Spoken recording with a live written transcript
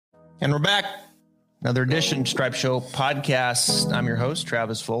And we're back. Another edition, Stripe Show podcast. I'm your host,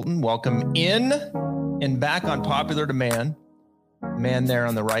 Travis Fulton. Welcome in and back on popular demand. Man there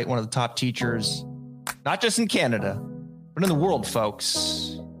on the right, one of the top teachers, not just in Canada, but in the world,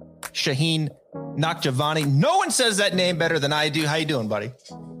 folks. Shauheen Nakhjavani. No one says that name better than I do. How you doing, buddy?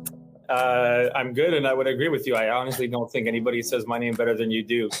 I'm good, and I would agree with you. I honestly don't think anybody says my name better than you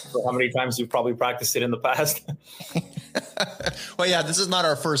do. For how many times you've probably practiced it in the past? Well, yeah, this is not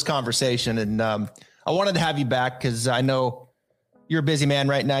our first conversation, and I wanted to have you back because I know you're a busy man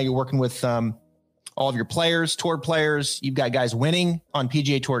right now. You're working with all of your players, tour players. You've got guys winning on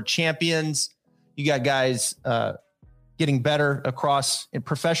PGA Tour champions. You got guys getting better across in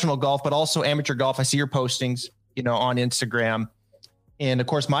professional golf, but also amateur golf. I see your postings, on Instagram. And of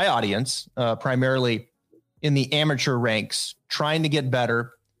course, my audience, primarily in the amateur ranks, trying to get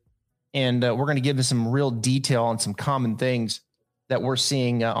better. And we're going to give you some real detail on some common things that we're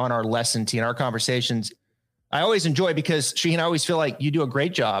seeing on our lesson tee and our conversations. I always enjoy because, Shauheen, I always feel like you do a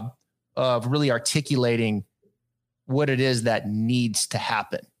great job of really articulating what it is that needs to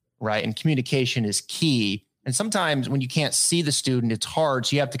happen, right? And communication is key. And sometimes when you can't see the student, it's hard.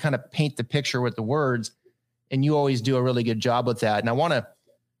 So you have to kind of paint the picture with the words. And you always do a really good job with that. And I want to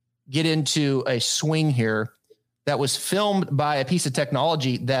get into a swing here that was filmed by a piece of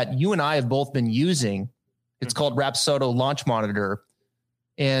technology that you and I have both been using. It's called Rapsodo Launch Monitor.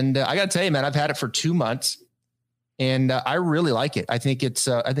 And I got to tell you, man, I've had it for 2 months and I really like it. I think it's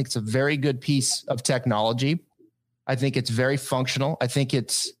a very good piece of technology. I think it's very functional. I think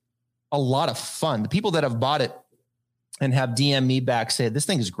it's a lot of fun. The people that have bought it and have DM me back say, this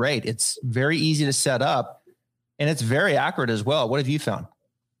thing is great. It's very easy to set up. And it's very accurate as well. What have you found?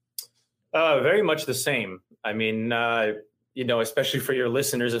 Very much the same. I mean, especially for your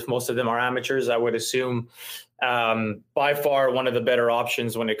listeners, if most of them are amateurs, I would assume by far one of the better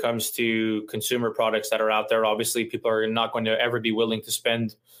options when it comes to consumer products that are out there. Obviously, people are not going to ever be willing to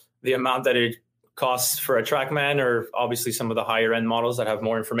spend the amount that it costs for a TrackMan, or obviously some of the higher end models that have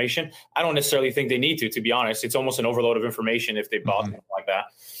more information. I don't necessarily think they need to be honest. It's almost an overload of information if they bought something like that.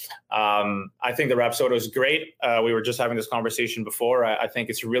 I think the Rapsodo is great. We were just having this conversation before. I think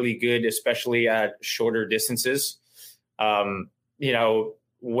it's really good, especially at shorter distances. When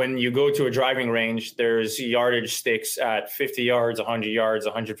you go to a driving range, there's yardage sticks at 50 yards, 100 yards,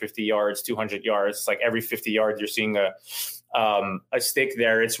 150 yards, 200 yards. It's like every 50 yards, you're seeing a stick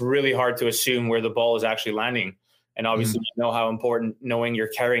there. It's really hard to assume where the ball is actually landing. And obviously, you know how important knowing your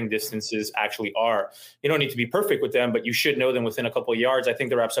carrying distances actually are. You don't need to be perfect with them, but you should know them within a couple of yards. I think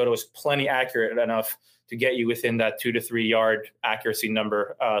the Rapsodo is plenty accurate enough to get you within that 2 to 3 yard accuracy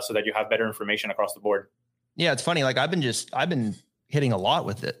number so that you have better information across the board. Yeah, it's funny. Like I've been hitting a lot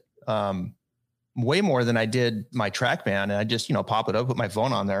with it, way more than I did my TrackMan. And I just, pop it up, put my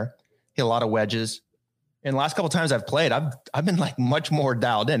phone on there, hit a lot of wedges. And the last couple of times I've played, I've been like much more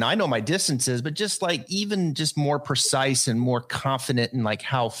dialed in. I know my distances, but just like even just more precise and more confident in like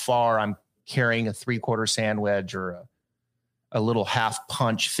how far I'm carrying a 3/4 sand wedge or a little half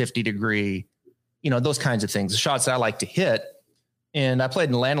punch, 50 degree, those kinds of things, the shots that I like to hit. And I played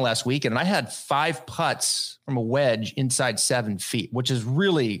in Atlanta last weekend and I had 5 putts from a wedge inside 7 feet, which is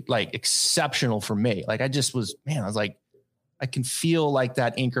really like exceptional for me. Like I was like, I can feel like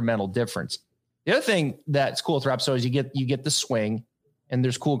that incremental difference. The other thing that's cool with Rapsodo is you get the swing, and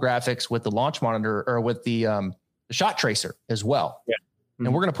there's cool graphics with the launch monitor or with the shot tracer as well. Yeah. Mm-hmm.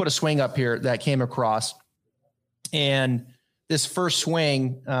 And we're going to put a swing up here that came across. And this first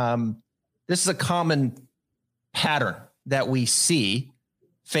swing, this is a common pattern that we see: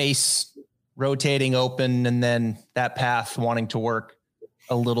 face rotating open, and then that path wanting to work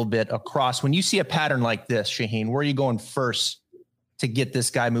a little bit across. When you see a pattern like this, Shauheen, where are you going first to get this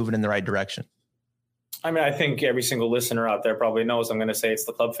guy moving in the right direction? I mean, I think every single listener out there probably knows I'm going to say it's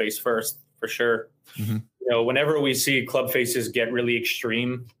the club face first, for sure. Mm-hmm. Whenever we see club faces get really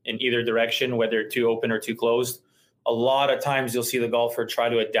extreme in either direction, whether too open or too closed, a lot of times you'll see the golfer try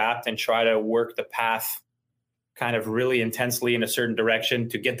to adapt and try to work the path kind of really intensely in a certain direction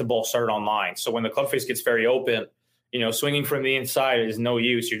to get the ball started on line. So when the club face gets very open, swinging from the inside is no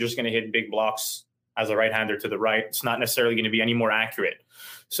use. You're just going to hit big blocks as a right-hander to the right. It's not necessarily going to be any more accurate.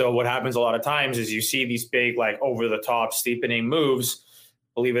 So what happens a lot of times is you see these big, like over-the-top steepening moves.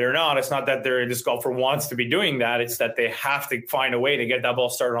 Believe it or not, it's not that this golfer wants to be doing that. It's that they have to find a way to get that ball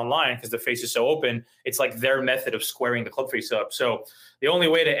started on line because the face is so open. It's like their method of squaring the club face up. So the only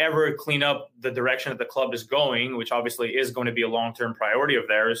way to ever clean up the direction that the club is going, which obviously is going to be a long-term priority of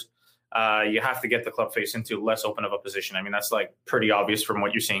theirs, you have to get the club face into less open of a position. I mean, that's like pretty obvious from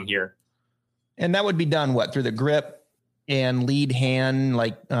what you're seeing here. And that would be done, through the grip, and lead hand,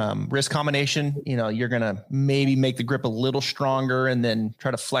 like wrist combination, you're going to maybe make the grip a little stronger and then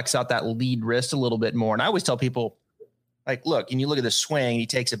try to flex out that lead wrist a little bit more. And I always tell people, like, look, and you look at the swing, he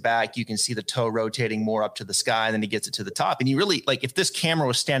takes it back, you can see the toe rotating more up to the sky, and then he gets it to the top. And you really, like, if this camera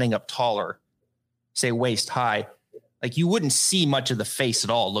was standing up taller, say waist high, like you wouldn't see much of the face at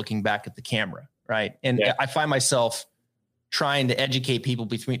all looking back at the camera, right? And I find myself trying to educate people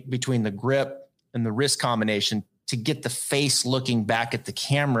between the grip and the wrist combination to get the face looking back at the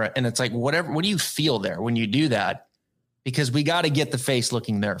camera. And it's like, what do you feel there when you do that? Because we got to get the face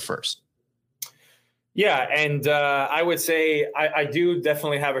looking there first. Yeah. And I would say I do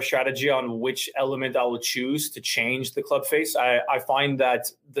definitely have a strategy on which element I will choose to change the club face. I find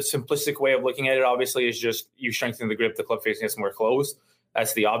that the simplistic way of looking at it, obviously, is just you strengthen the grip, the club face gets more closed.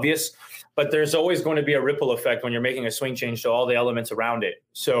 That's the obvious. But there's always going to be a ripple effect when you're making a swing change to all the elements around it.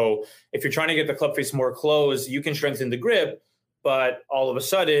 So if you're trying to get the club face more closed, you can strengthen the grip, but all of a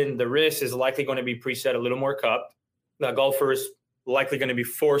sudden the wrist is likely going to be preset a little more cupped. The golfer is likely going to be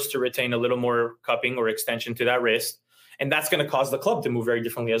forced to retain a little more cupping or extension to that wrist. And that's going to cause the club to move very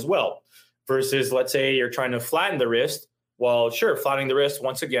differently as well. Versus, let's say you're trying to flatten the wrist. Well, sure, flattening the wrist,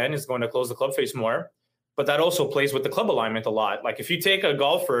 once again, is going to close the club face more. But that also plays with the club alignment a lot. Like if you take a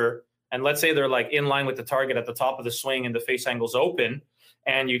golfer and let's say they're like in line with the target at the top of the swing and the face angle's open,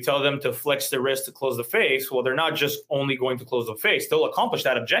 and you tell them to flex the wrist to close the face, well, they're not just only going to close the face. They'll accomplish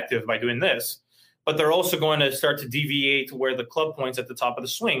that objective by doing this, but they're also going to start to deviate to where the club points at the top of the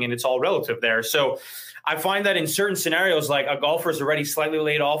swing, and it's all relative there. So I find that in certain scenarios, like a golfer is already slightly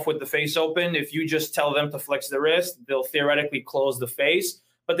laid off with the face open. If you just tell them to flex the wrist, they'll theoretically close the face,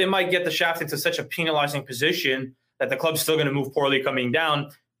 but they might get the shaft into such a penalizing position that the club's still going to move poorly coming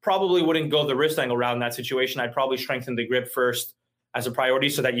down. Probably wouldn't go the wrist angle route in that situation. I'd probably strengthen the grip first as a priority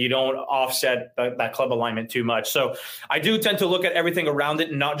so that you don't offset that club alignment too much. So I do tend to look at everything around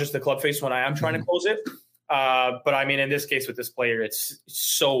it, not just the club face when I am trying to close it. But I mean, in this case with this player, it's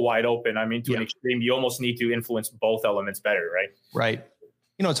so wide open. I mean, to an extreme, you almost need to influence both elements better, right? Right.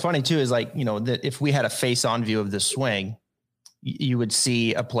 What's funny too is like, that if we had a face on view of this swing, you would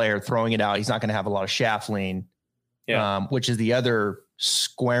see a player throwing it out. He's not going to have a lot of shaft lean, which is the other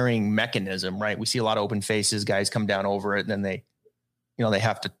squaring mechanism, right? We see a lot of open faces, guys come down over it, and then they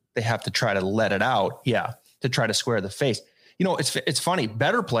have to try to let it out. Yeah. To try to square the face. It's funny.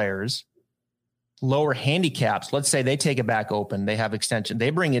 Better players, lower handicaps, let's say they take it back open, they have extension, they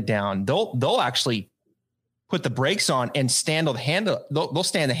bring it down. They'll actually put the brakes on and stand the handle. They'll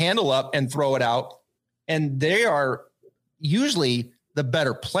stand the handle up and throw it out. And they are usually the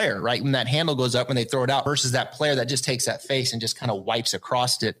better player, right? When that handle goes up, when they throw it out versus that player that just takes that face and just kind of wipes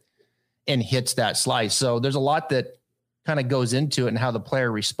across it and hits that slice. So there's a lot that kind of goes into it and how the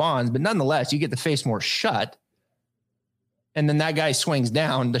player responds, but nonetheless, you get the face more shut. And then that guy swings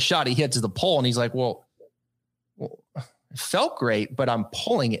down, the shot he hits is the pole. And he's like, well, it felt great, but I'm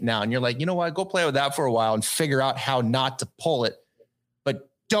pulling it now. And you're like, you know what? Go play with that for a while and figure out how not to pull it, but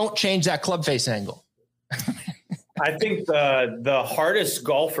don't change that club face angle. I think the hardest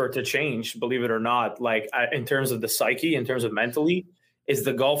golfer to change, believe it or not, like in terms of the psyche, in terms of mentally, is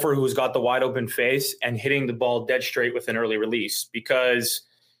the golfer who's got the wide open face and hitting the ball dead straight with an early release. Because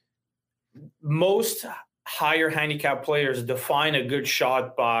most higher handicap players define a good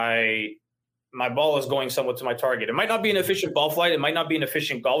shot by my ball is going somewhat to my target. It might not be an efficient ball flight. It might not be an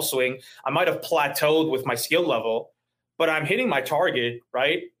efficient golf swing. I might have plateaued with my skill level, but I'm hitting my target,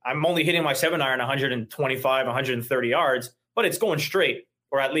 right? I'm only hitting my 7-iron 125, 130 yards, but it's going straight,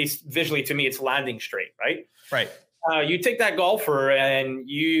 or at least visually to me, it's landing straight, right? Right. You take that golfer and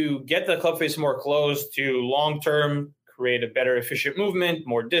you get the club face more closed to long-term, create a better efficient movement,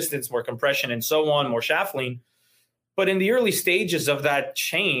 more distance, more compression, and so on, more shaft lean. But in the early stages of that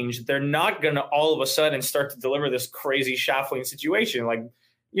change, they're not going to all of a sudden start to deliver this crazy shaft lean situation. Like,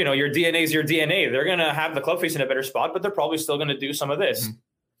 your DNA is your DNA. They're going to have the club face in a better spot, but they're probably still going to do some of this. Mm-hmm.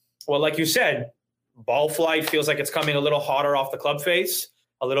 Well, like you said, ball flight feels like it's coming a little hotter off the club face,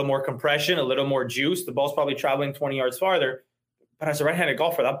 a little more compression, a little more juice. The ball's probably traveling 20 yards farther. But as a right-handed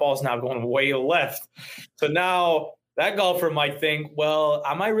golfer, that ball's now going way left. So now that golfer might think, well,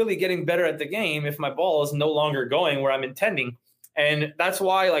 am I really getting better at the game if my ball is no longer going where I'm intending? And that's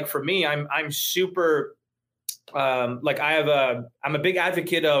why, like, for me, I'm super I'm a big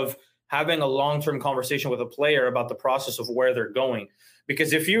advocate of having a long-term conversation with a player about the process of where they're going.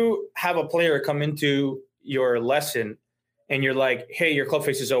 Because if you have a player come into your lesson and you're like, hey, your club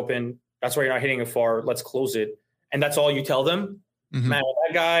face is open, that's why you're not hitting it far, let's close it, and that's all you tell them, Mm-hmm. Man, when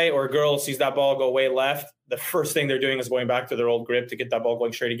that guy or girl sees that ball go way left, the first thing they're doing is going back to their old grip to get that ball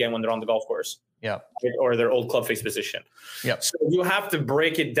going straight again when they're on the golf course. Yeah. Or their old club face position. Yep. So you have to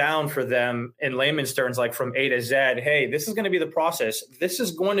break it down for them in layman's terms, like from A to Z. Hey, this is going to be the process. This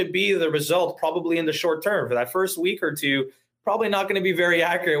is going to be the result probably in the short term. For that first week or two, probably not going to be very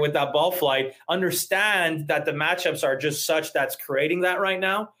accurate with that ball flight. Understand that the matchups are just such that's creating that right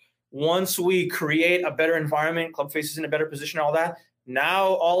now. Once we create a better environment, club face is in a better position, all that, now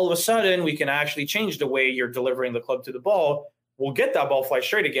all of a sudden we can actually change the way you're delivering the club to the ball. We'll get that ball fly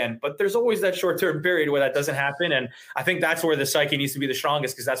straight again. But there's always that short-term period where that doesn't happen. And I think that's where the psyche needs to be the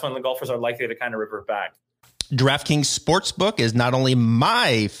strongest, because that's when the golfers are likely to kind of revert back. DraftKings Sportsbook is not only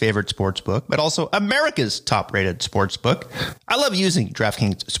my favorite sportsbook, but also America's top-rated sportsbook. I love using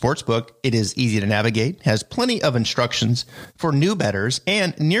DraftKings Sportsbook. It is easy to navigate, has plenty of instructions for new bettors,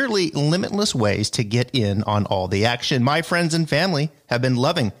 and nearly limitless ways to get in on all the action. My friends and family have been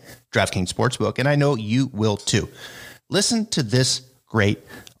loving DraftKings Sportsbook, and I know you will too. Listen to this great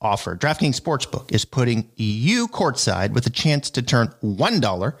offer. DraftKings Sportsbook is putting you courtside with a chance to turn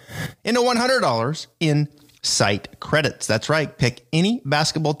 $1 into $100 in site credits. That's right. Pick any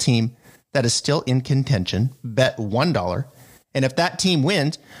basketball team that is still in contention, bet $1. And if that team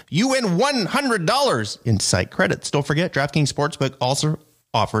wins, you win $100 in site credits. Don't forget, DraftKings Sportsbook also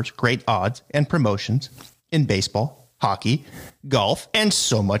offers great odds and promotions in baseball, hockey, golf, and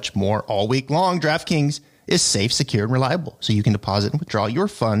so much more all week long. DraftKings is safe, secure, and reliable, so you can deposit and withdraw your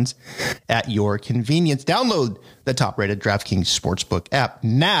funds at your convenience. Download the top-rated DraftKings Sportsbook app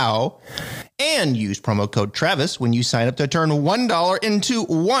now and use promo code Travis when you sign up to turn $1 into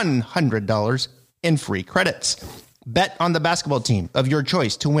 $100 in free credits. Bet on the basketball team of your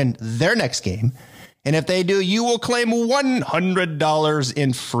choice to win their next game, and if they do, you will claim $100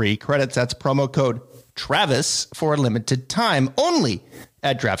 in free credits. That's promo code Travis for a limited time only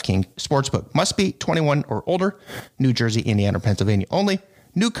at DraftKings Sportsbook. Must be 21 or older. New Jersey, Indiana, Pennsylvania only.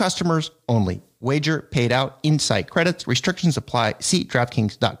 New customers only. Wager paid out in site credits. Restrictions apply. See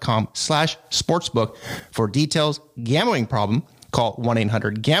DraftKings.com/sportsbook for details. Gambling problem? Call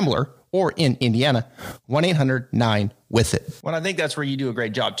 1-800-GAMBLER or in Indiana, 1-800-9-WITH-IT. Well, I think that's where you do a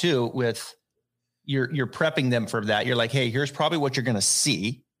great job too with you're prepping them for that. You're like, hey, here's probably what you're going to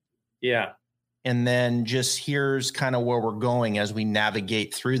see. Yeah. And then just here's kind of where we're going as we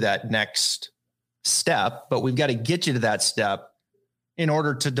navigate through that next step. But we've got to get you to that step in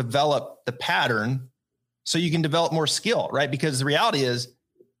order to develop the pattern so you can develop more skill, right? Because the reality is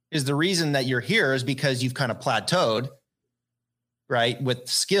the reason that you're here is because you've kind of plateaued, right, with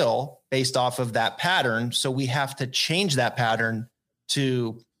skill based off of that pattern. So we have to change that pattern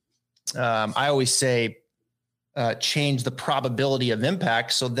to, I always say, change the probability of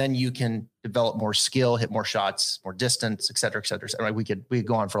impact. So then you can develop more skill, hit more shots, more distance, et cetera, et cetera, et cetera. We could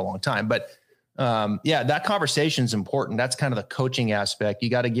go on for a long time, but yeah, that conversation is important. That's kind of the coaching aspect. You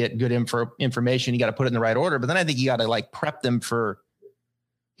got to get good information. You got to put it in the right order, but then I think you got to like prep them for,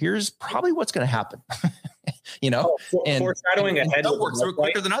 here's probably what's going to happen, and foreshadowing ahead. That works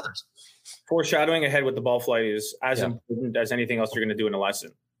quicker than others. Foreshadowing ahead with the ball flight is as important as anything else you're going to do in a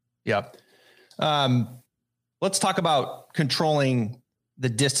lesson. Yeah. Let's talk about controlling the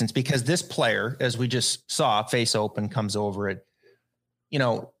distance, because this player, as we just saw, face open, comes over it.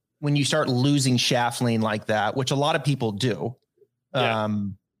 When you start losing shaft lean like that, which a lot of people do,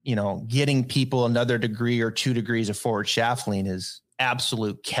 getting people another degree or 2 degrees of forward shaft lean is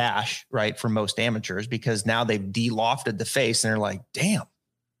absolute cash, right? For most amateurs, because now they've de-lofted the face and they're like, damn,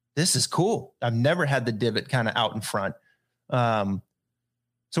 this is cool. I've never had the divot kind of out in front. So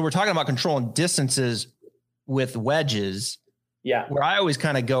we're talking about controlling distances with wedges. Yeah. Where I always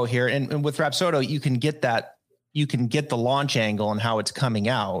kind of go here, and with Rapsodo, you can get the launch angle and how it's coming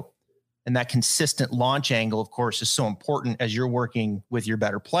out. And that consistent launch angle, of course, is so important as you're working with your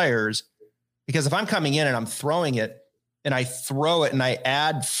better players. Because if I'm coming in and I'm throwing it and I throw it and I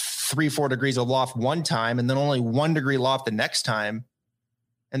add 3-4 degrees of loft one time and then only 1 degree loft the next time,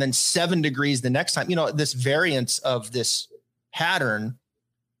 and then 7 degrees the next time, this variance of this pattern,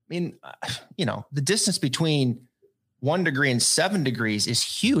 the distance between 1 degree and 7 degrees is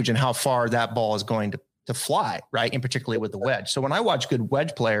huge in how far that ball is going to fly, right? And particularly with the wedge. So when I watch good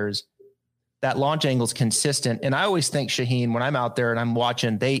wedge players, that launch angle is consistent. And I always think, Shauheen, when I'm out there and I'm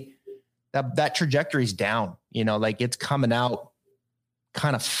watching, that trajectory is down, like it's coming out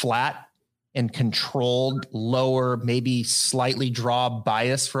kind of flat and controlled, lower, maybe slightly draw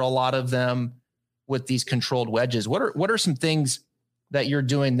bias for a lot of them with these controlled wedges. What are some things that you're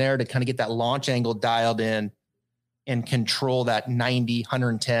doing there to kind of get that launch angle dialed in and control that 90,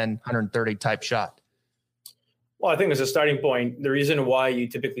 110, 130 type shot? Well, I think as a starting point, the reason why you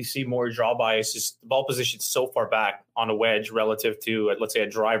typically see more draw bias is the ball position is so far back on a wedge relative to, let's say, a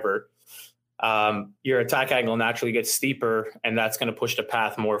driver. Your attack angle naturally gets steeper, and that's going to push the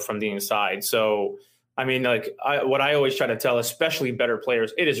path more from the inside. So, I mean, what I always try to tell, especially better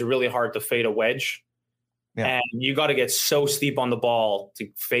players, it is really hard to fade a wedge. Yeah. And you got to get so steep on the ball to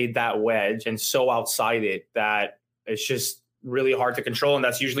fade that wedge and so outside it that it's just really hard to control. And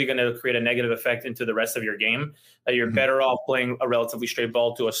that's usually going to create a negative effect into the rest of your game. That you're better off playing a relatively straight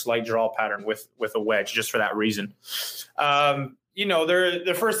ball to a slight draw pattern with a wedge, just for that reason.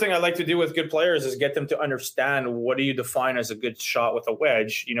 The first thing I like to do with good players is get them to understand, what do you define as a good shot with a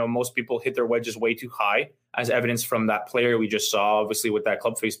wedge? Most people hit their wedges way too high, as evidenced from that player we just saw, obviously with that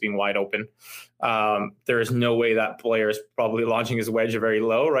club face being wide open. There is no way that player is probably launching his wedge very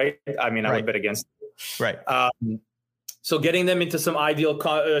low, right? I mean, I would bet against it. Right. So getting them into some ideal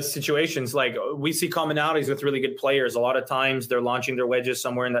situations, like we see commonalities with really good players. A lot of times they're launching their wedges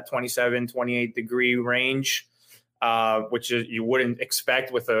somewhere in that 27, 28 degree range, which you wouldn't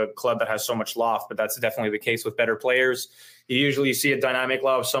expect with a club that has so much loft, but that's definitely the case with better players. You usually see a dynamic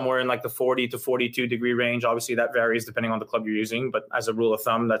loft somewhere in like the 40 to 42 degree range. Obviously that varies depending on the club you're using, but as a rule of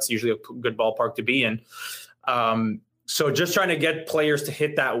thumb, that's usually a good ballpark to be in. So just trying to get players to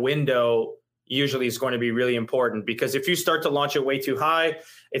hit that window usually is going to be really important, because if you start to launch it way too high,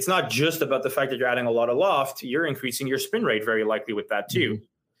 it's not just about the fact that you're adding a lot of loft, you're increasing your spin rate very likely with that too. Mm-hmm.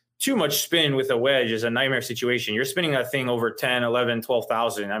 Too much spin with a wedge is a nightmare situation. You're spinning that thing over 10, 11,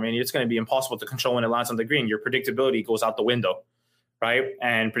 12,000. I mean, it's going to be impossible to control when it lands on the green. Your predictability goes out the window, right?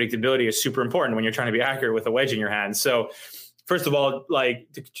 And predictability is super important when you're trying to be accurate with a wedge in your hand. So first of all, like,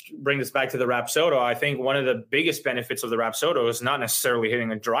 to bring this back to the Rapsodo, I think one of the biggest benefits of the Rapsodo is not necessarily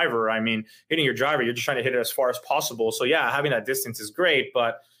hitting a driver. I mean, hitting your driver, you're just trying to hit it as far as possible. So yeah, having that distance is great,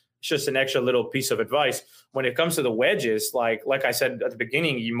 but it's just an extra little piece of advice. When it comes to the wedges, like I said at the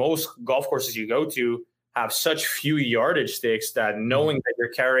beginning, most golf courses you go to have such few yardage sticks that knowing that you're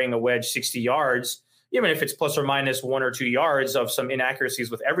carrying a wedge 60 yards, even if it's plus or minus 1 or 2 yards of some inaccuracies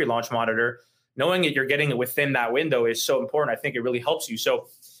with every launch monitor, knowing that you're getting it within that window is so important. I think it really helps you. So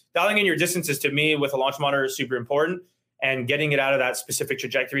dialing in your distances, to me, with a launch monitor is super important, and getting it out of that specific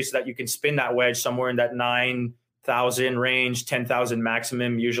trajectory so that you can spin that wedge somewhere in that 9,000 range, 10,000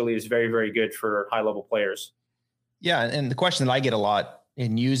 maximum usually is very, very good for high level players. Yeah. And the question that I get a lot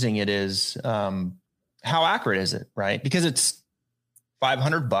in using it is, how accurate is it? Right. Because it's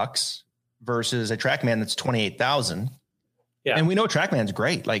 $500 versus a TrackMan that's 28,000. Yeah. And we know TrackMan's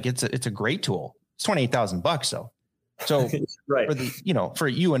great. Like it's a great tool. It's $28,000 though. So right. For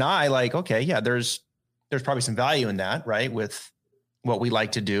you and I, like, okay, yeah, there's probably some value in that, right? With what we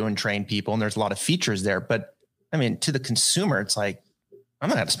like to do and train people. And there's a lot of features there, but I mean, to the consumer, it's like, I'm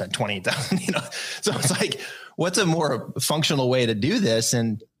not going to spend $28,000, So it's like, what's a more functional way to do this?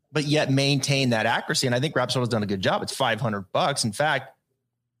 But yet maintain that accuracy. And I think Rapsodo's done a good job. It's $500. In fact,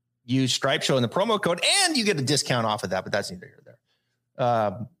 use Stripe Show in the promo code and you get a discount off of that, but that's neither here nor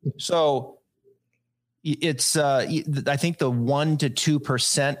there. So it's, I think the 1 to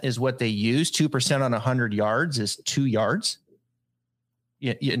 2% is what they use. 2% on 100 yards is 2 yards.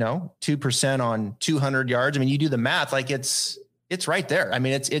 2% on 200 yards. I mean, you do the math, like it's right there. I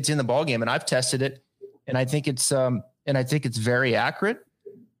mean, it's in the ball game, and I've tested it, and I think it's very accurate.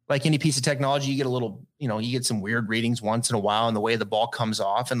 Like any piece of technology, you get a little, you get some weird readings once in a while, and the way the ball comes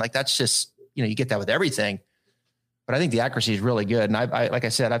off, and like that's just, you get that with everything. But I think the accuracy is really good, and I like I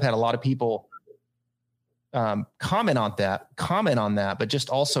said, I've had a lot of people comment on that, but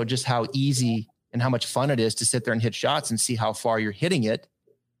just also just how easy and how much fun it is to sit there and hit shots and see how far you're hitting it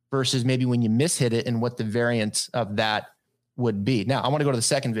versus maybe when you mishit it and what the variance of that would be. Now I want to go to the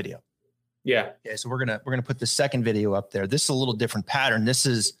second video. Yeah. Okay. So we're going to put the second video up there. This is a little different pattern. This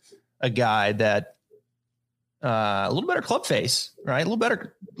is a guy that, a little better club face, right? A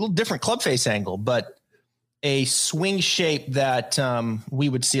little different club face angle, but a swing shape that, we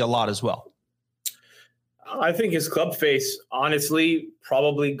would see a lot as well. I think his club face, honestly,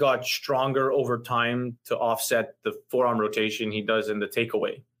 probably got stronger over time to offset the forearm rotation he does in the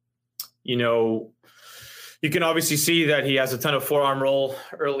takeaway. You can obviously see that he has a ton of forearm roll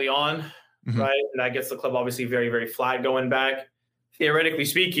early on, right? And that gets the club obviously very, very flat going back. Theoretically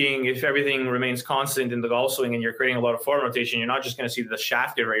speaking, if everything remains constant in the golf swing and you're creating a lot of forearm rotation, you're not just going to see the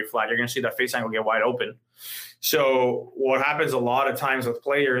shaft get very flat. You're going to see that face angle get wide open. So what happens a lot of times with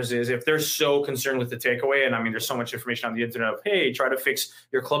players is if they're so concerned with the takeaway, and I mean, there's so much information on the internet of, hey, try to fix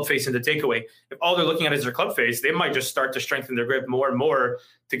your club face in the takeaway. If all they're looking at is their club face, they might just start to strengthen their grip more and more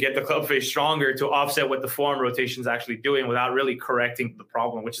to get the club face stronger to offset what the forearm rotation is actually doing without really correcting the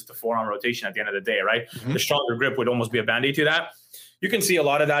problem, which is the forearm rotation at the end of the day, right? Mm-hmm. The stronger grip would almost be a band-aid to that. You can see a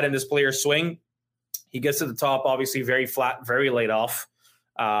lot of that in this player's swing. He gets to the top, obviously very flat, very laid off.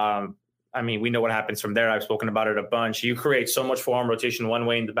 I mean, we know what happens from there. I've spoken about it a bunch. You create so much forearm rotation one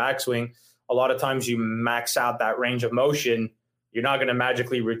way in the backswing. A lot of times you max out that range of motion. You're not going to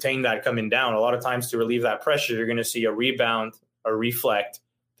magically retain that coming down. A lot of times to relieve that pressure, you're going to see a rebound, a reflect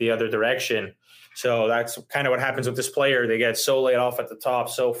the other direction. So that's kind of what happens with this player. They get so laid off at the top,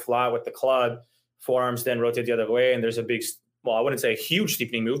 so flat with the club. Forearms then rotate the other way, and there's a big, well, I wouldn't say a huge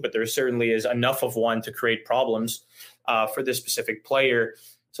steepening move, but there certainly is enough of one to create problems for this specific player.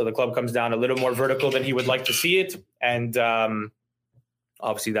 So the club comes down a little more vertical than he would like to see it. And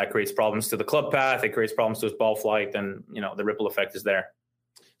obviously that creates problems to the club path. It creates problems to his ball flight. And, you know, the ripple effect is there.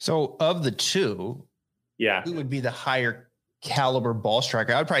 So of the two, who would be the higher caliber ball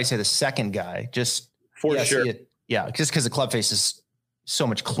striker? I would probably say the second guy, just for sure. Just because the club face is so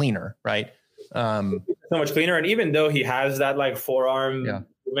much cleaner, right? So much cleaner. And even though he has that like forearm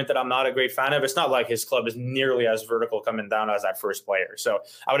movement that I'm not a great fan of, it's not like his club is nearly as vertical coming down as that first player. So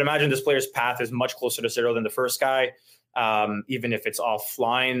I would imagine this player's path is much closer to zero than the first guy. Even if it's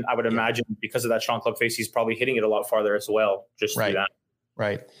offline, I would imagine because of that strong club face, he's probably hitting it a lot farther as well. Just through that.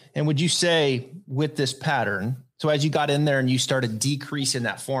 Right. And would you say with this pattern, so as you got in there and you started decreasing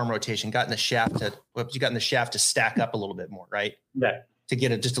that form rotation, got in the shaft to stack up a little bit more, right? Yeah. To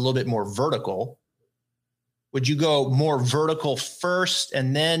get it just a little bit more vertical. Would you go more vertical first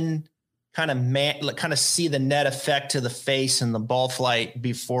and then kind of see the net effect to the face and the ball flight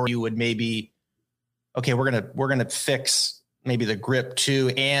before you would maybe, okay, we're gonna fix maybe the grip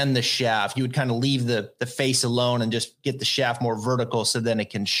too and the shaft? You would kind of leave the face alone and just get the shaft more vertical so then it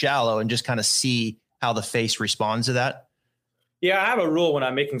can shallow and just kind of see how the face responds to that? Yeah, I have a rule when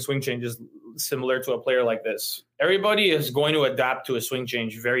I'm making swing changes similar to a player like this. Everybody is going to adapt to a swing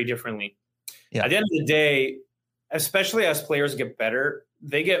change very differently. Yeah. At the end of the day, especially as players get better,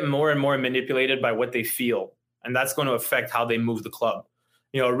 they get more and more manipulated by what they feel. And that's going to affect how they move the club.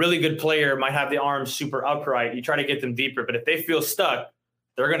 You know, a really good player might have the arms super upright. You try to get them deeper, but if they feel stuck,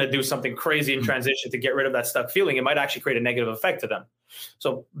 they're going to do something crazy in transition to get rid of that stuck feeling. It might actually create a negative effect to them.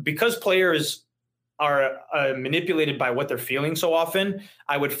 So because players are manipulated by what they're feeling so often,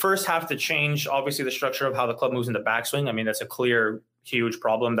 I would first have to change, obviously, the structure of how the club moves in the backswing. I mean, that's a clear, huge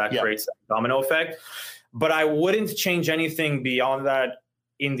problem that creates that domino effect. But I wouldn't change anything beyond that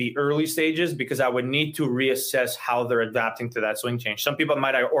in the early stages because I would need to reassess how they're adapting to that swing change. Some people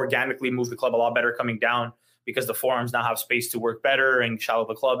might organically move the club a lot better coming down because the forearms now have space to work better and shallow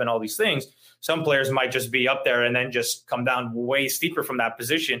the club and all these things. Some players might just be up there and then just come down way steeper from that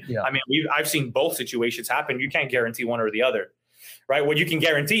position. Yeah. I mean, I've seen both situations happen. You can't guarantee one or the other, right? What you can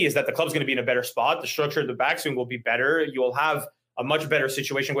guarantee is that the club's going to be in a better spot. The structure of the backswing will be better. You'll have a much better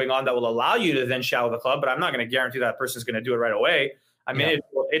situation going on that will allow you to then shallow the club, but I'm not going to guarantee that person's going to do it right away. I mean,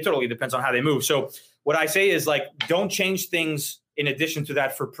 it totally depends on how they move. So what I say is like, don't change things in addition to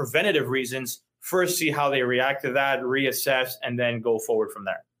that for preventative reasons. First, see how they react to that, reassess, and then go forward from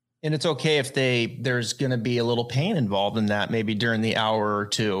there. And it's okay if there's going to be a little pain involved in that, maybe during the hour or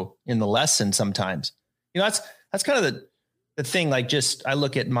two in the lesson sometimes. You know, that's kind of the thing. Like, just I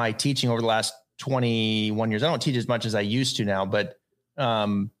look at my teaching over the last 21 years. I don't teach as much as I used to now, but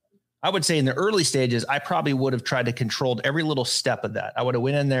I would say in the early stages, I probably would have tried to control every little step of that. I would have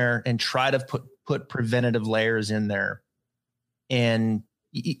went in there and tried to put preventative layers in there, and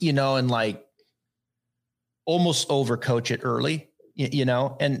you know, and like almost overcoach it early, you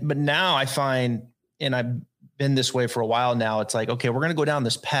know. But now I find, and I've been this way for a while now, it's like, okay, we're going to go down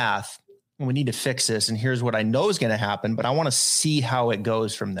this path and we need to fix this. And here's what I know is going to happen, but I want to see how it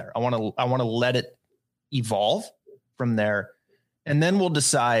goes from there. I want to let it evolve from there. And then we'll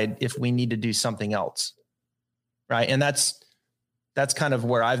decide if we need to do something else. Right. And that's kind of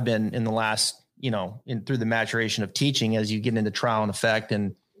where I've been in the last, you know, through the maturation of teaching as you get into trial and effect.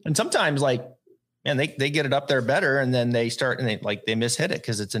 And sometimes like, man, they get it up there better. And then they start and they mishit it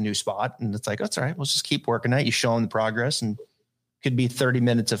because it's a new spot. And it's like, that's all right. We'll just keep working at it. You show them the progress, and could be 30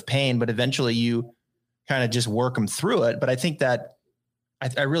 minutes of pain, but eventually you kind of just work them through it. But I think that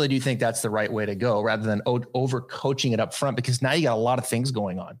I really do think that's the right way to go, rather than over coaching it up front, because now you got a lot of things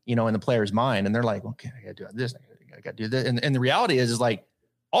going on, you know, in the player's mind. And they're like, okay, I got to do this. I got to do this. And the reality is like,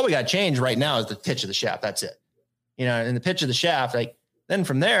 all we got to change right now is the pitch of the shaft. That's it. You know, and the pitch of the shaft, like, then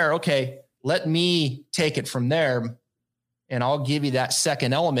from there, okay, let me take it from there, and I'll give you that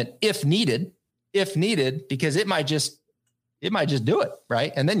second element if needed, because it might just do it,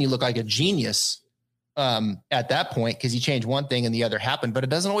 right? And then you look like a genius at that point because you change one thing and the other happened. But it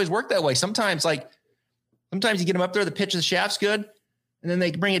doesn't always work that way. Sometimes you get them up there, the pitch of the shaft's good, and then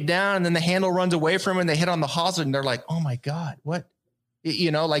they bring it down, and then the handle runs away from them, and they hit on the hosel, and they're like, oh my God, what?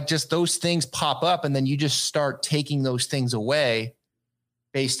 Like just those things pop up, and then you just start taking those things away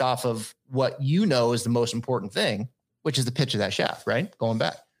based off of what is the most important thing, which is the pitch of that shaft, right? Going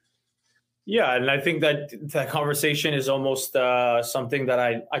back. Yeah. And I think that conversation is almost something that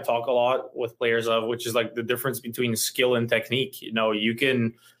I talk a lot with players of, which is like the difference between skill and technique. You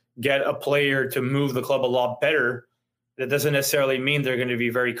can get a player to move the club a lot better. That doesn't necessarily mean they're going to be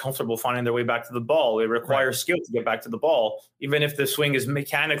very comfortable finding their way back to the ball. It requires skill to get back to the ball. Even if the swing is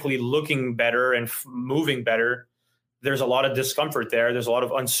mechanically looking better and moving better, there's a lot of discomfort there. There's a lot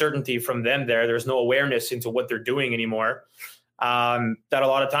of uncertainty from them there. There's no awareness into what they're doing anymore. That a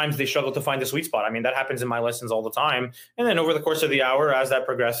lot of times they struggle to find the sweet spot. I mean, that happens in my lessons all the time. And then over the course of the hour, as that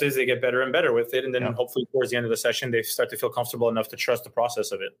progresses, they get better and better with it. And then hopefully towards the end of the session, they start to feel comfortable enough to trust the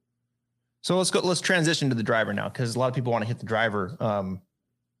process of it. So let's transition to the driver now, because a lot of people want to hit the driver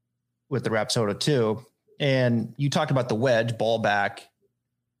with the Rapsodo too. And you talked about the wedge, ball back,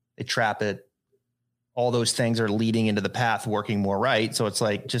 they trap it. All those things are leading into the path working more right. So it's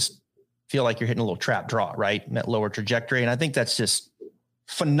like just feel like you're hitting a little trap draw, right? In that lower trajectory. And I think that's just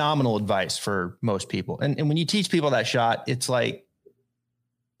phenomenal advice for most people. And when you teach people that shot, it's like,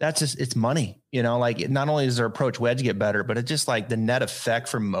 it's money, like not only does their approach wedge get better, but it's just like the net effect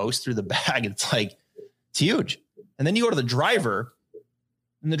for most through the bag. It's huge. And then you go to the driver,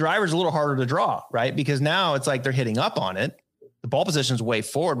 and the driver's a little harder to draw, right? Because now it's like they're hitting up on it. The ball position's way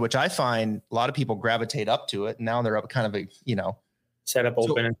forward, which I find a lot of people gravitate up to it. And now they're up kind of set up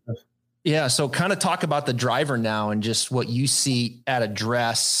open. Yeah. So kind of talk about the driver now and just what you see at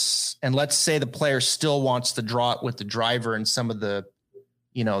address. And let's say the player still wants to draw it with the driver and some of the,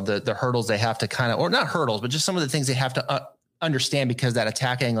 the hurdles they have to kind of, or not hurdles, but just some of the things they have to understand because that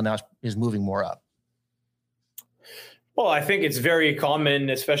attack angle now is moving more up. Well, I think it's very common,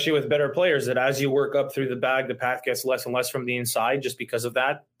 especially with better players, that as you work up through the bag, the path gets less and less from the inside just because of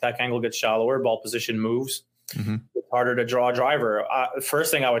that. Attack angle gets shallower, ball position moves. Mm-hmm. It's harder to draw a driver.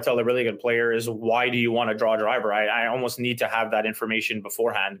 First thing I would tell a really good player is, why do you want to draw a driver? I almost need to have that information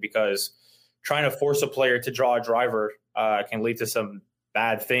beforehand, because trying to force a player to draw a driver can lead to some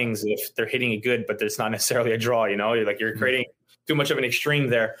bad things if they're hitting it good, but it's not necessarily a draw. You're creating too much of an extreme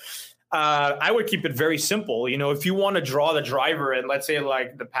there. I would keep it very simple. If you want to draw the driver and let's say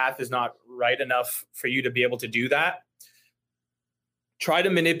like the path is not right enough for you to be able to do that, try to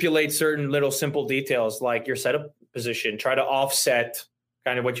manipulate certain little simple details like your setup position. Try to offset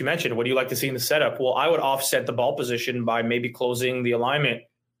kind of what you mentioned. What do you like to see in the setup? Well, I would offset the ball position by maybe closing the alignment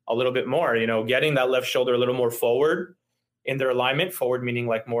a little bit more, getting that left shoulder a little more forward in their alignment, forward meaning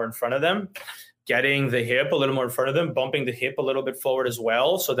like more in front of them. Getting the hip a little more in front of them, bumping the hip a little bit forward as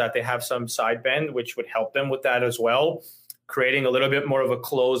well, so that they have some side bend, which would help them with that as well. Creating a little bit more of a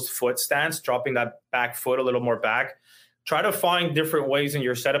closed foot stance, dropping that back foot a little more back. Try to find different ways in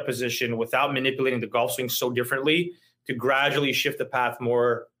your setup position without manipulating the golf swing so differently to gradually shift the path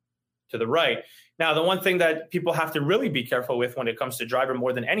more to the right. Now, the one thing that people have to really be careful with when it comes to driver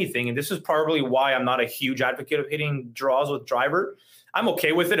more than anything, and this is probably why I'm not a huge advocate of hitting draws with driver. I'm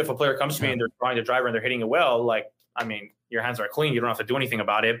okay with it if a player comes to me and they're drawing the driver and they're hitting it well. Your hands are clean. You don't have to do anything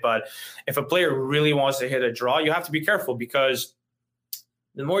about it. But if a player really wants to hit a draw, you have to be careful, because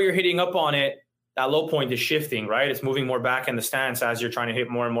the more you're hitting up on it, that low point is shifting, right? It's moving more back in the stance as you're trying to hit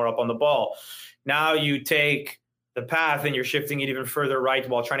more and more up on the ball. Now you take the path and you're shifting it even further right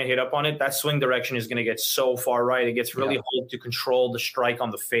while trying to hit up on it. That swing direction is going to get so far right. It gets really hard to control the strike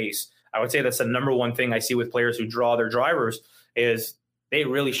on the face. I would say that's the number one thing I see with players who draw their drivers is they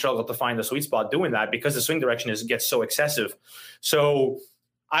really struggle to find the sweet spot doing that, because the swing direction gets so excessive. So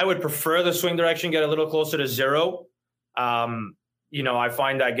I would prefer the swing direction get a little closer to zero. I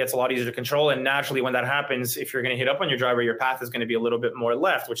find that gets a lot easier to control. And naturally, when that happens, if you're going to hit up on your driver, your path is going to be a little bit more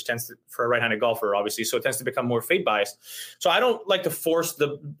left, which tends to, for a right-handed golfer, obviously, so it tends to become more fade biased. So I don't like to force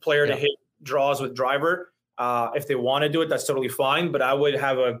the player to hit draws with driver. If they want to do it, that's totally fine. But I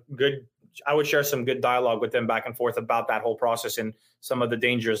would share some good dialogue with them back and forth about that whole process and some of the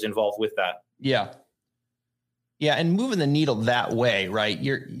dangers involved with that. Yeah. Yeah. And moving the needle that way, right?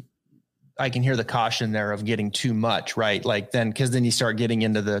 I can hear the caution there of getting too much, right? Cause then you start getting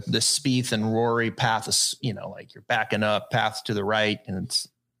into the Spieth and Rory path, like you're backing up paths to the right, and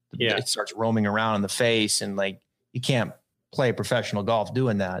it starts roaming around in the face, and like you can't play professional golf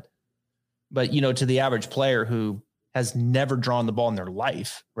doing that. But, to the average player who has never drawn the ball in their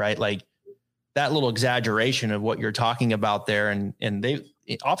life, right? Like that little exaggeration of what you're talking about there. And they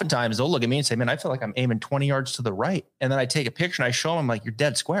oftentimes they'll look at me and say, man, I feel like I'm aiming 20 yards to the right. And then I take a picture and I show them like, you're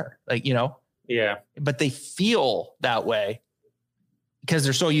dead square. Like, Yeah. But they feel that way because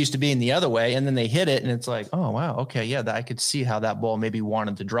they're so used to being the other way. And then they hit it and it's like, oh, wow. Okay. Yeah. I could see how that ball maybe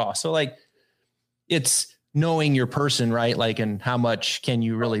wanted to draw. So like it's knowing your person, right? Like, and how much can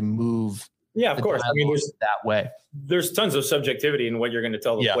you really move? Yeah, of course. I mean, that way. There's tons of subjectivity in what you're going to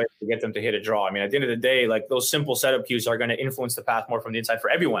tell the player to get them to hit a draw. I mean, at the end of the day, like those simple setup cues are going to influence the path more from the inside for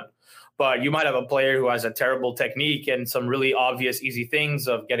everyone. But you might have a player who has a terrible technique and some really obvious, easy things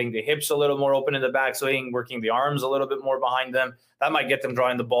of getting the hips a little more open in the backswing, working the arms a little bit more behind them. That might get them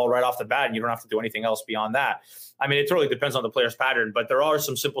drawing the ball right off the bat, and you don't have to do anything else beyond that. I mean, it totally depends on the player's pattern, but there are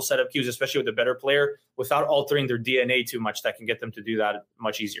some simple setup cues, especially with a better player, without altering their DNA too much, that can get them to do that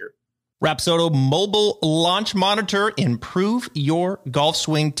much easier. Rapsodo Mobile Launch Monitor. Improve your golf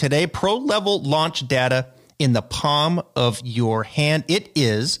swing today. Pro level launch data in the palm of your hand. It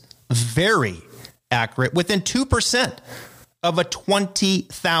is very accurate, within 2% of a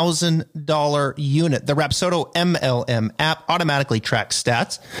 $20,000 unit. The Rapsodo MLM app automatically tracks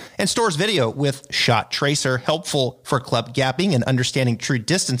stats and stores video with Shot Tracer, helpful for club gapping and understanding true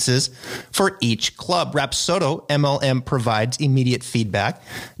distances for each club. Rapsodo MLM provides immediate feedback,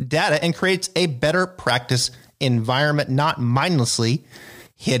 data, and creates a better practice environment, not mindlessly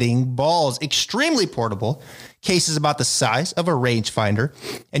hitting balls. Extremely portable. Case is about the size of a rangefinder.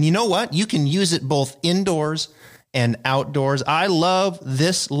 And you know what? You can use it both indoors and outdoors. I love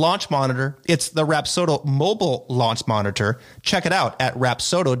this launch monitor. It's the Rapsodo Mobile Launch Monitor. Check it out at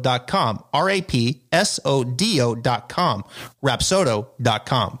rapsodo.com. RAPSODO.com.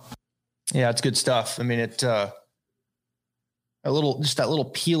 Rapsodo.com. Yeah, it's good stuff. I mean, that little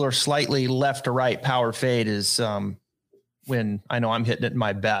peeler slightly left to right power fade is when I know I'm hitting it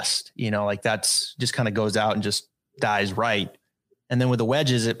my best, like that's just kind of goes out and just dies right. And then with the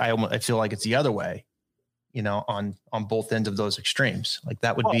wedges, I feel like it's the other way. On both ends of those extremes. Like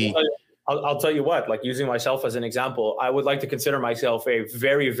that would be. I'll tell you what, like using myself as an example, I would like to consider myself a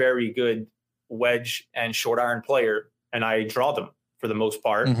very, very good wedge and short iron player. And I draw them for the most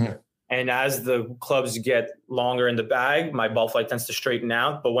part. Mm-hmm. And as the clubs get longer in the bag, my ball flight tends to straighten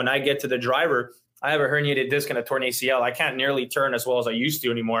out. But when I get to the driver, I have a herniated disc and a torn ACL. I can't nearly turn as well as I used to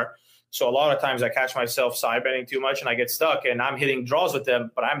anymore. So a lot of times I catch myself side bending too much and I get stuck and I'm hitting draws with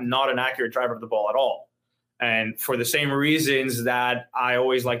them, but I'm not an accurate driver of the ball at all. And for the same reasons that I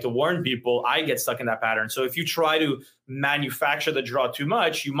always like to warn people, I get stuck in that pattern. So if you try to manufacture the draw too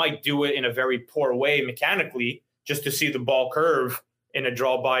much, you might do it in a very poor way mechanically just to see the ball curve in a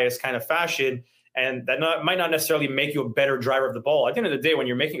draw bias kind of fashion. And that might not necessarily make you a better driver of the ball. At the end of the day, when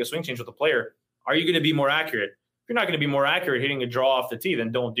you're making a swing change with a player, are you going to be more accurate? If you're not going to be more accurate hitting a draw off the tee,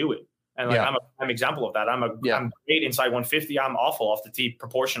 then don't do it. And I'm an example of that. I'm great inside 150. I'm awful off the tee,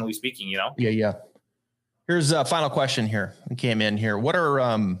 proportionally speaking, Yeah. Here's a final question here. We came in here. What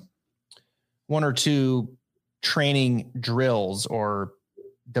are one or two training drills or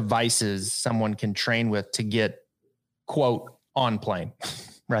devices someone can train with to get, quote, on plane,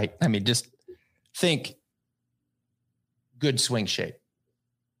 right? I mean, just think good swing shape.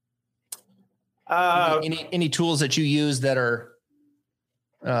 Any tools that you use that are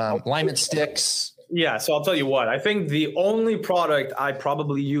alignment sticks? Yeah. So I'll tell you what, I think the only product I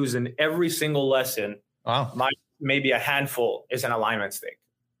probably use in every single lesson, maybe a handful, is an alignment stick.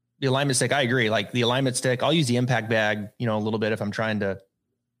 The alignment stick, I agree. Like the alignment stick, I'll use the impact bag, a little bit if I'm trying to,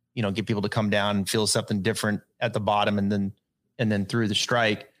 get people to come down and feel something different at the bottom and then through the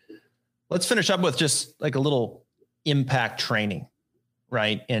strike. Let's finish up with just like a little impact training,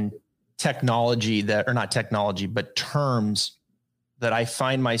 right? And technology but terms that I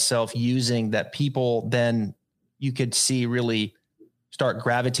find myself using that people then you could see really start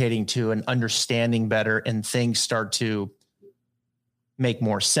gravitating to and understanding better, and things start to make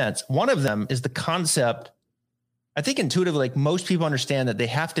more sense. One of them is the concept. I think intuitively, like most people understand that they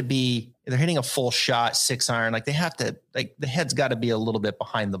have to be, they're hitting a full shot 6-iron. Like they have to, like the head's got to be a little bit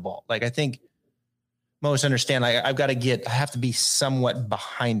behind the ball. Like I think most understand I have to be somewhat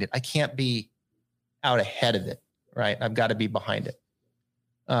behind it. I can't be out ahead of it. Right. I've got to be behind it.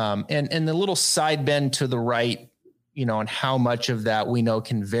 And the little side bend to the right, and how much of that we know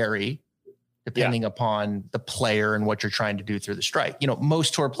can vary depending upon the player and what you're trying to do through the strike.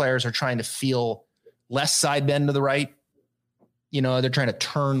 Most tour players are trying to feel less side bend to the right. They're trying to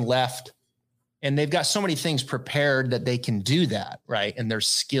turn left, and they've got so many things prepared that they can do that. Right. And their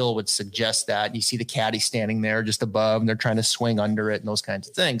skill would suggest that. You see the caddy standing there just above and they're trying to swing under it and those kinds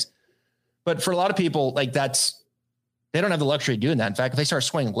of things. But for a lot of people, like they don't have the luxury of doing that. In fact, if they start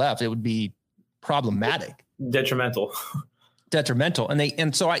swinging left, it would be problematic. Detrimental.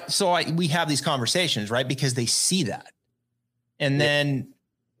 And so we have these conversations, right? Because they see that. And then,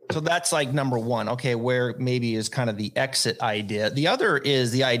 so that's like number one. Okay. Where maybe is kind of the exit idea. The other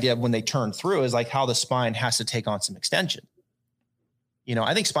is the idea of when they turn through is like how the spine has to take on some extension.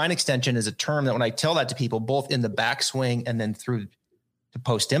 I think spine extension is a term that when I tell that to people, both in the backswing and then through to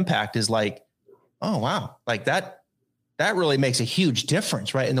post impact, is like, oh, wow. Like that really makes a huge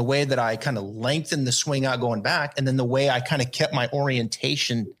difference, right? In the way that I kind of lengthen the swing out going back. And then the way I kind of kept my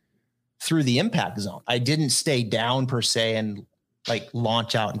orientation through the impact zone. I didn't stay down per se and like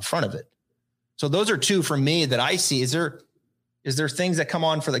launch out in front of it. So those are two for me that I see. Is there things that come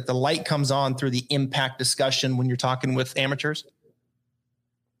on for like the light comes on through the impact discussion when you're talking with amateurs?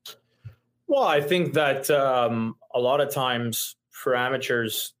 Well, I think that a lot of times for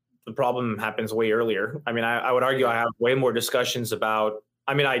amateurs, the problem happens way earlier. I mean, I would argue I have way more discussions about,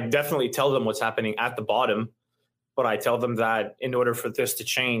 I definitely tell them what's happening at the bottom, but I tell them that in order for this to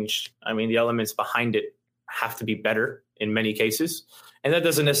change, the elements behind it have to be better in many cases. And that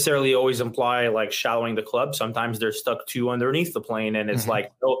doesn't necessarily always imply like shallowing the club. Sometimes they're stuck too underneath the plane. And it's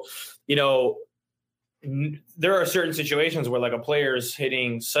like, there are certain situations where like a player is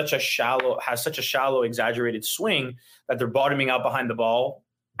hitting such a shallow, exaggerated swing that they're bottoming out behind the ball.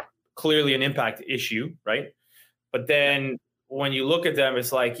 Clearly an impact issue, right? But then when you look at them,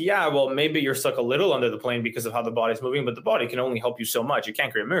 it's like, yeah, well, maybe you're stuck a little under the plane because of how the body's moving, but the body can only help you so much. It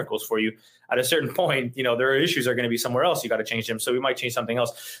can't create miracles for you. At a certain point, there are issues are going to be somewhere else. You got to change them. So we might change something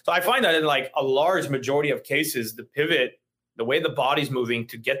else. So I find that in like a large majority of cases, the pivot, the way the body's moving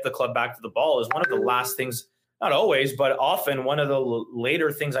to get the club back to the ball is one of the last things, not always, but often one of the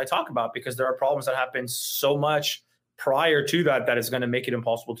later things I talk about, because there are problems that happen so much prior to that is going to make it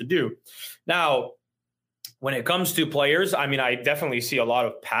impossible to do. Now, when it comes to players, I definitely see a lot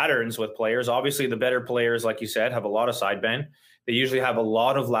of patterns with players. Obviously, the better players, like you said, have a lot of side bend. They usually have a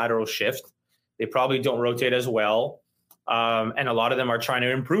lot of lateral shift. They probably don't rotate as well. And a lot of them are trying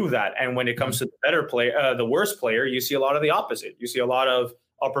to improve that. And when it comes to the better player, the worst player, you see a lot of the opposite. You see a lot of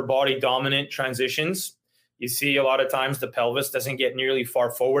upper body dominant transitions. You see a lot of times the pelvis doesn't get nearly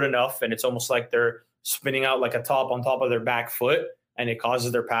far forward enough. And it's almost like they're spinning out like a top on top of their back foot. And it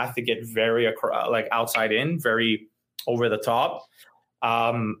causes their path to get very like outside in, very over the top.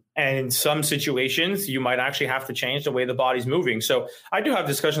 And in some situations, you might actually have to change the way the body's moving. So I do have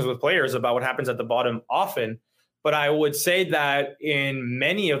discussions with players about what happens at the bottom often. But I would say that in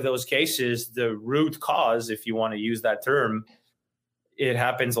many of those cases, the root cause, if you want to use that term, it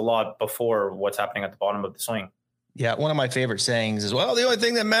happens a lot before what's happening at the bottom of the swing. Yeah. One of my favorite sayings is, well, the only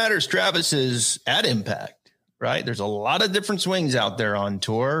thing that matters, Travis, is at impact, right? There's a lot of different swings out there on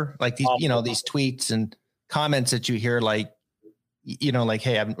tour, like these, these tweets and comments that you hear, like,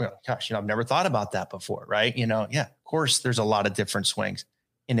 hey, I've never thought about that before. Right. Yeah, of course there's a lot of different swings.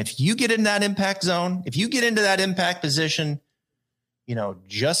 And if you get in that impact zone, if you get into that impact position,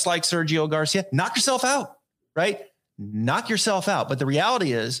 just like Sergio Garcia, knock yourself out, right? Knock yourself out. But the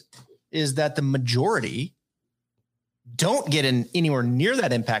reality is that the majority don't get in anywhere near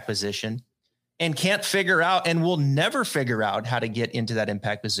that impact position and can't figure out and will never figure out how to get into that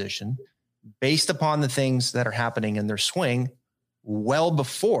impact position based upon the things that are happening in their swing well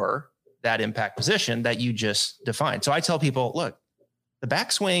before that impact position that you just defined. So I tell people, look, the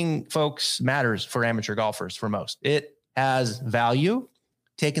backswing, folks, matters for amateur golfers for most. It has value.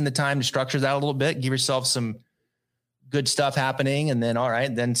 Taking the time to structure that a little bit, give yourself some good stuff happening, and then, all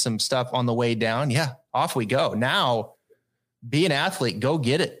right, then some stuff on the way down. Yeah, off we go. Now, be an athlete, go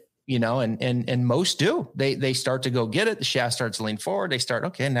get it, and most do. They start to go get it. The shaft starts to lean forward. They start,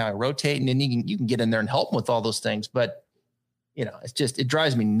 okay, now I rotate, and then you can get in there and help them with all those things. But, it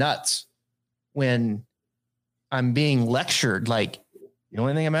drives me nuts when I'm being lectured like, the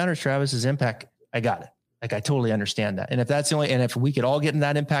only thing that matters, Travis, is impact. I got it. Like, I totally understand that. And if that's the only, and if we could all get in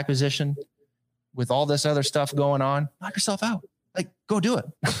that impact position with all this other stuff going on, knock yourself out. Like, go do it.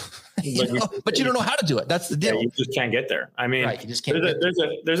 But you don't know how to do it. That's the deal. Yeah, you just can't get there. Right, you just can't.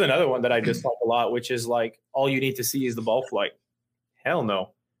 There's another one that I just talk a lot, which is like, all you need to see is the ball flight. Hell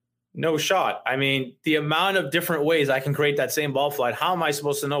no. No shot. The amount of different ways I can create that same ball flight. How am I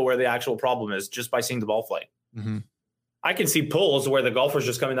supposed to know where the actual problem is just by seeing the ball flight? Mm-hmm. I can see pulls where the golfer's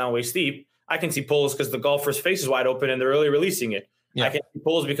just coming down way steep. I can see pulls because the golfer's face is wide open and they're early releasing it. Yeah. I can see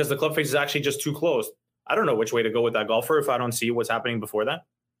pulls because the club face is actually just too closed. I don't know which way to go with that golfer if I don't see what's happening before that.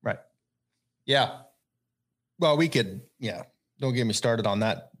 Right. Yeah. Well, we could, don't get me started on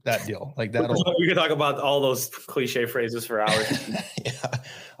that that deal. Like we could talk about all those cliche phrases for hours. Yeah.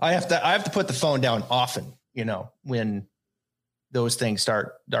 I have to put the phone down often, when those things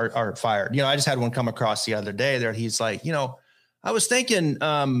are fired. I just had one come across the other day there. He's like, I was thinking,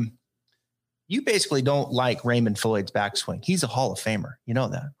 you basically don't like Raymond Floyd's backswing. He's a Hall of Famer. You know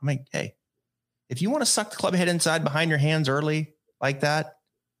that. I'm like, hey, if you want to suck the club head inside behind your hands early like that,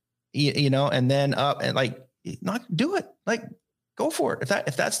 and then up and not do it. Like, go for it.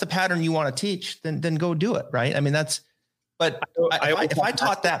 If that's the pattern you want to teach, then go do it. Right. I mean, but if I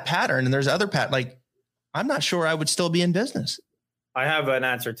taught that pattern and there's other I'm not sure I would still be in business. I have an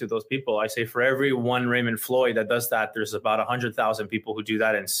answer to those people. I say for every one Raymond Floyd that does that, there's about 100,000 people who do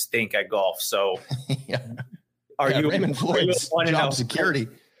that and stink at golf. So are you Raymond Floyd's job security?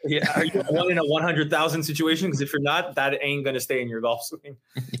 Yeah. Are you one in a 100,000 situation? Because if you're not, that ain't going to stay in your golf swing.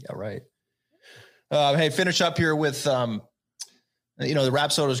 Yeah. Right. Hey, finish up here with, the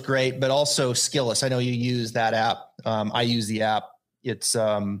Rapsodo is great, but also Skillus. I know you use that app. I use the app. It's,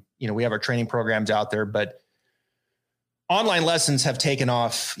 we have our training programs out there, but online lessons have taken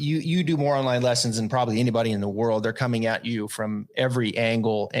off. You do more online lessons than probably anybody in the world. They're coming at you from every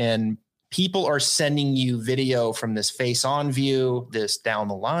angle, and people are sending you video from this face-on view, this down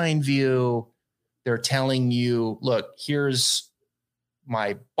the line view. They're telling you, look, here's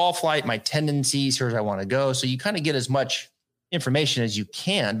my ball flight, my tendencies, here's where I want to go. So you kind of get as much information as you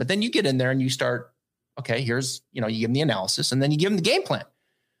can, but then you get in there and you start, okay, here's, you give them the analysis and then you give them the game plan.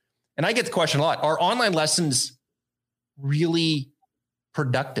 And I get the question a lot, are online lessons really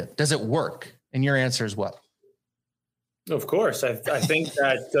productive? Does it work? And your answer is what? Of course. I think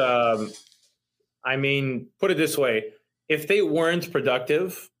that, put it this way, if they weren't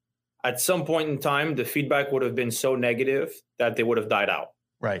productive, at some point in time, the feedback would have been so negative that they would have died out.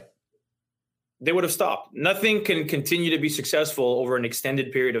 Right. They would have stopped. Nothing can continue to be successful over an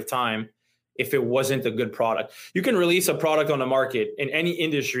extended period of time if it wasn't a good product. You can release a product on the market in any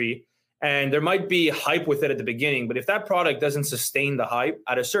industry, and there might be hype with it at the beginning, but if that product doesn't sustain the hype,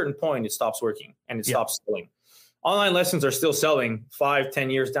 at a certain point, it stops working and it stops selling. Online lessons are still selling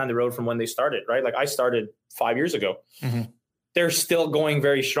 5-10 years down the road from when they started, right? Like I started 5 years ago. Mm-hmm. They're still going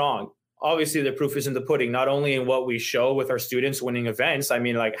very strong. Obviously, the proof is in the pudding, not only in what we show with our students winning events. I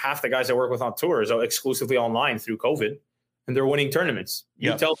mean, like half the guys I work with on tours are exclusively online through COVID, and they're winning tournaments.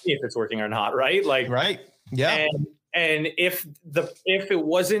 You tell me if it's working or not, right? Like, right. Yeah. And if it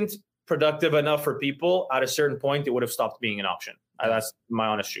wasn't productive enough for people, at a certain point, it would have stopped being an option. That's my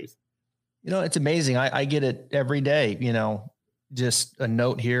honest truth. It's amazing. I get it every day, just a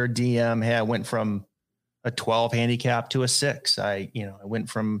note here, DM, hey, I went from a 12 handicap to a 6. I went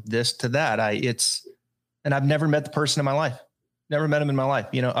from this to that. And I've never met the person in my life, never met him in my life,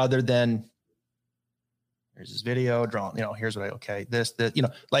 other than here's this video drawn, here's what this,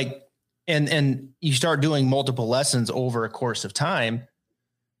 and you start doing multiple lessons over a course of time.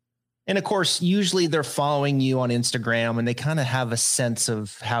 And of course, usually they're following you on Instagram and they kind of have a sense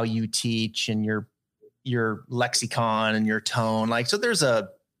of how you teach and your lexicon and your tone. So there's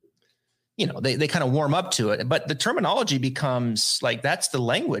they kind of warm up to it, but the terminology becomes that's the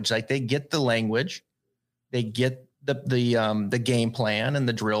language. They get the language, they get the game plan and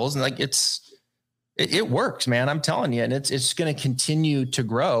the drills, and it works, man. I'm telling you, and it's going to continue to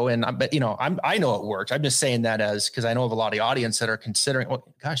grow. And I know it works. I'm just saying that because I know of a lot of the audience that are considering,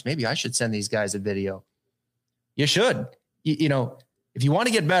 well, gosh, maybe I should send these guys a video. You should, if you want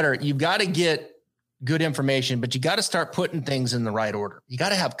to get better, you've got to get good information, but you got to start putting things in the right order. You got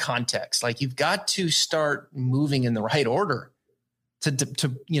to have context. You've got to start moving in the right order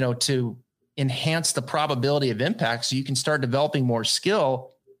to enhance the probability of impact so you can start developing more skill.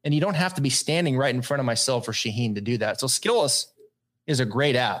 And you don't have to be standing right in front of myself or Shauheen to do that. So Skillus is a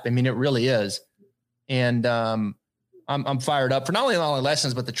great app. I mean, it really is. And I'm fired up for not only online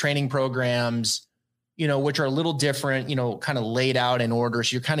lessons, but the training programs, which are a little different, kind of laid out in order.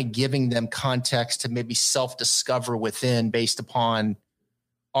 So you're kind of giving them context to maybe self-discover within based upon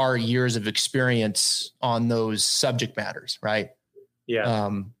our years of experience on those subject matters. Right.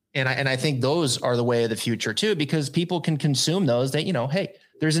 Yeah. And I think those are the way of the future too, because people can consume those that, hey,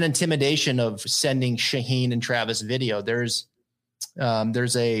 there's an intimidation of sending Shauheen and Travis video. There's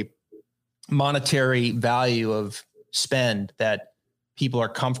a monetary value of spend that people are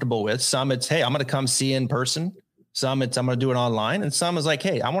comfortable with. Some it's, hey, I'm going to come see in person. Some it's, I'm going to do it online. And some is like,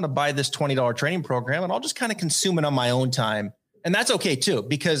 hey, I want to buy this $20 training program and I'll just kind of consume it on my own time. And that's okay too,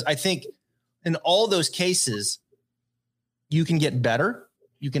 because I think in all those cases, you can get better,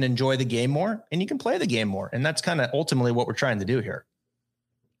 you can enjoy the game more, and you can play the game more. And that's kind of ultimately what we're trying to do here.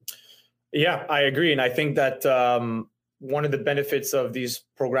 Yeah, I agree. And I think that one of the benefits of these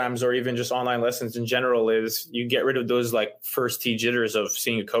programs, or even just online lessons in general, is you get rid of those like first tee jitters of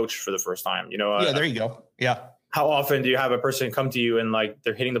seeing a coach for the first time. Yeah, there you go. Yeah. How often do you have a person come to you and like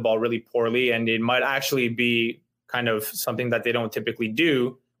they're hitting the ball really poorly, and it might actually be kind of something that they don't typically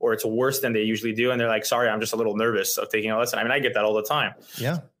do, or it's worse than they usually do, and they're like, sorry, I'm just a little nervous of taking a lesson. I mean, I get that all the time.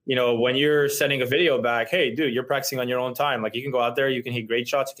 Yeah. When you're sending a video back, hey, dude, you're practicing on your own time. Like, you can go out there, you can hit great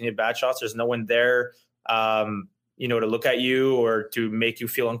shots, you can hit bad shots. There's no one there, to look at you or to make you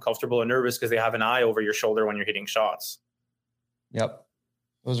feel uncomfortable or nervous because they have an eye over your shoulder when you're hitting shots. Yep.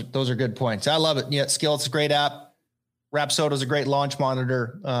 Those are good points. I love it. Yeah. Skill's a great app. Rapsodo's a great launch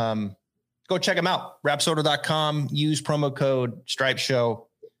monitor. Go check them out. Rapsodo.com. Use promo code Stripe Show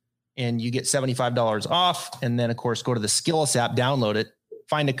and you get $75 off. And then, of course, go to the Skillous app, download it,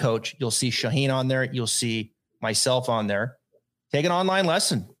 find a coach. You'll see Shauheen on there. You'll see myself on there. Take an online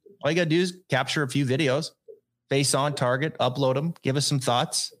lesson. All you got to do is capture a few videos, face on target, upload them, give us some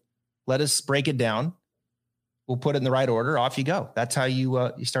thoughts. Let us break it down. We'll put it in the right order. Off you go. That's how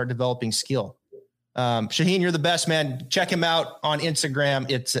you start developing skill. Shauheen, you're the best, man. Check him out on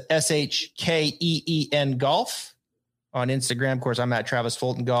Instagram. It's SHKEEN Golf on Instagram. Of course, I'm at Travis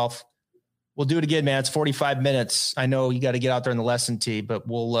Fulton Golf. We'll do it again, man. It's 45 minutes. I know you got to get out there in the lesson tee, but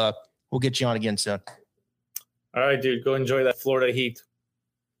we'll get you on again soon. All right, dude. Go enjoy that Florida heat.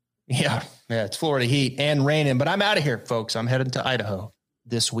 Yeah, it's Florida heat and raining, but I'm out of here, folks. I'm heading to Idaho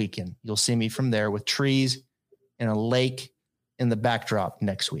this weekend. You'll see me from there with trees and a lake in the backdrop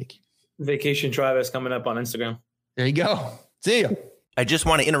next week. Vacation Travis coming up on Instagram. There you go. See you. I just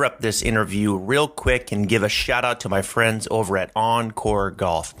want to interrupt this interview real quick and give a shout out to my friends over at Encore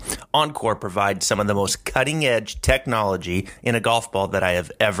Golf. Encore provides some of the most cutting edge technology in a golf ball that I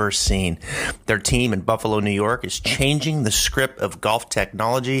have ever seen. Their team in Buffalo, New York is changing the script of golf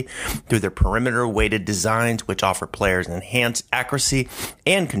technology through their perimeter weighted designs, which offer players enhanced accuracy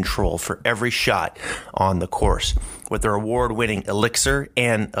and control for every shot on the course. With their award-winning Elixir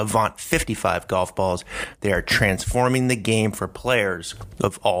and Avant 55 golf balls, they are transforming the game for players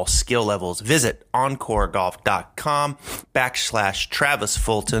of all skill levels. Visit encoregolf.com/Travis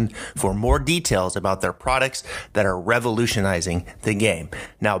Fulton for more details about their products that are revolutionizing the game.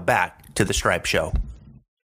 Now back to the Stripe Show.